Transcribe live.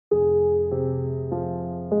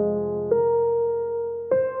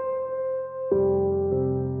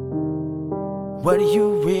What do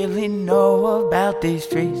you really know about these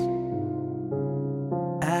streets?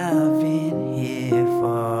 I've been here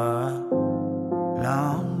for a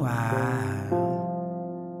long while.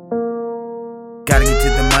 Gotta get to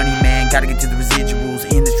the money, man, gotta get to the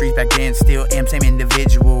residuals. In the streets back then, still am same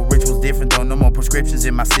individual. Rituals different though, no more prescriptions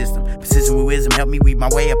in my system. Persistent with wisdom, help me weed my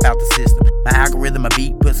way up out the system. My algorithm, a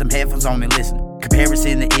beat, put some headphones on and listen.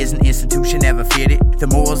 Comparison that is an institution, never feared it. The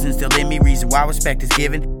morals instilled in me, reason why respect is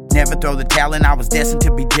given. Never throw the talent, I was destined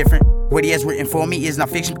to be different. What he has written for me is not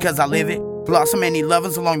fiction because I live it. Lost so many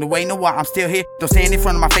lovers along the way, know why I'm still here. Don't stand in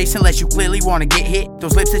front of my face unless you clearly wanna get hit.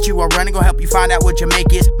 Those lips that you are running gon' help you find out what your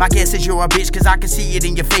make is. My guess is you're a bitch cause I can see it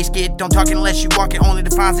in your face, kid. Don't talk unless you walk, it only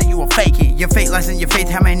defines that you are faking. Your fate lies in your faith,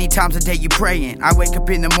 how many times a day you praying? I wake up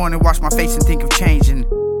in the morning, wash my face and think of changing.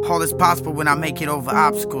 All is possible when I make it over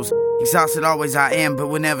obstacles. Exhausted always I am, but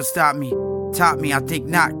will never stop me. Taught me, I think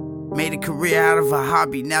not. Made a career out of a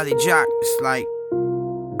hobby, now they jock. It's like,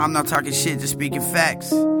 I'm not talking shit, just speaking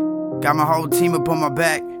facts. Got my whole team up on my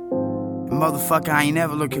back. And motherfucker, I ain't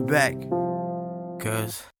never looking back.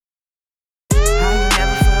 Cause I ain't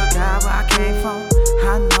never forgot where I came from.